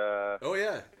it? Oh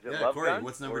yeah. Is it yeah, Love Corey. Gun,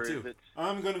 what's number or 2? is it...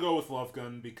 I'm gonna go with Love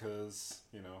Gun because,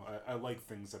 you know, I like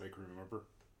things that I can remember.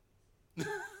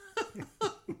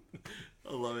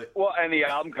 I love it. Well, and the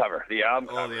album cover. The album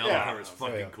cover. The album cover is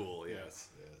fucking cool. Yes.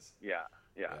 Yeah.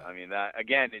 I mean, that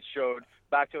again, it showed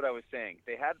back to what I was saying.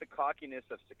 They had the cockiness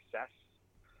of success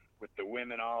with the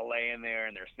women all laying there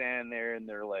and they're standing there and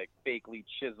they're like fakely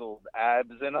chiseled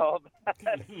abs and all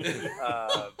that.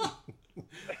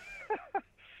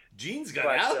 Gene's got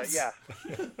abs.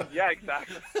 Yeah,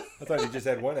 exactly. I thought he just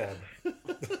had one ab.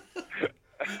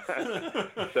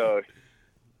 So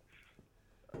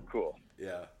cool.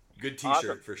 Yeah, good T-shirt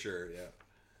Awesome. for sure. Yeah.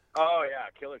 Oh yeah,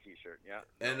 killer T-shirt. Yeah.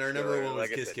 And our number one was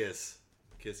Kiss Kiss.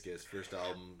 Kiss Kiss, first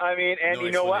album. I mean, and No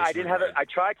you know what? I Explanation didn't have it. Required.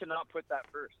 I tried to not put that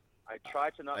first. I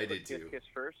tried to not I put did too. Kiss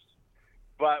first.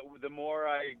 But the more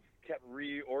I kept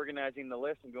reorganizing the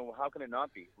list and going, well, how can it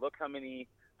not be? Look how many.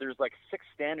 There's like 6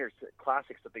 standards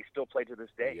classics that they still play to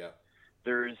this day. Yeah.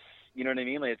 There's, you know what I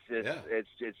mean? It's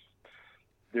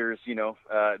there's, you know,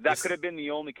 that could have been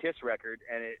the only Kiss record,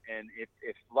 and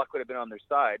if luck would have been on their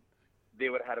side, they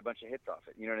would have had a bunch of hits off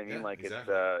it. You know what I mean? Yeah, like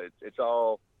exactly. it's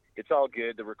all, It's all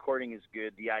good. The recording is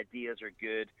good. The ideas are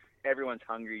good. Everyone's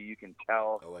hungry. You can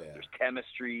tell. Oh, yeah. There's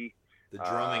chemistry. The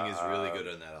drumming is really good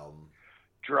on that album.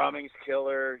 Drumming's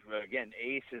killer. Again,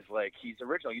 Ace is like, he's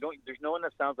original. There's no one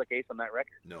that sounds like Ace on that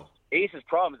record. No. Ace's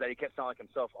problem is that he kept sounding like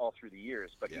himself all through the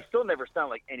years, but he still never sounded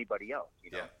like anybody else,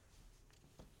 you know? Yeah.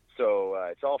 So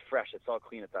it's all fresh. It's all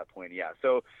clean at that point. Yeah.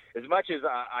 So as much as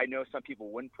I know some people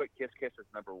wouldn't put Kiss Kiss as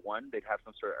number one, they'd have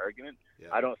some sort of argument. Yeah.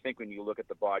 I don't think when you look at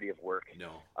the body of work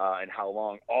no. And how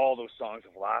long all those songs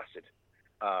have lasted,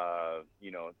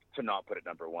 you know, to not put it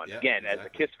number one. Yeah, Again, exactly. as a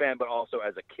Kiss fan, but also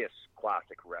as a Kiss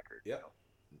classic record. Yeah. You know?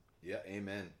 Yeah.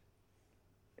 Amen.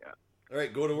 Yeah. All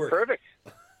right. Go to work. Perfect.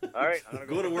 All right. I'm gonna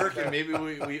go to work, and maybe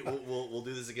we'll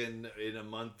do this again in a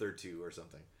month or two or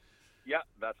something. Yeah,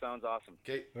 that sounds awesome.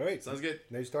 Okay. All right. Sounds good.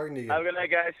 Nice talking to you. Have a good night,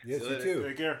 guys. Yes, See you you too.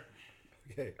 Take care.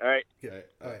 Okay. All right. Okay. All right.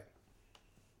 All right.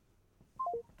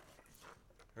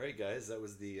 All right, guys. That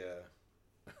was the.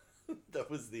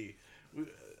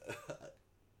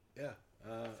 Yeah.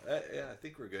 Yeah. I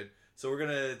think we're good. So we're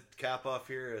gonna cap off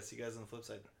here. See you guys on the flip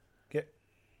side. Okay.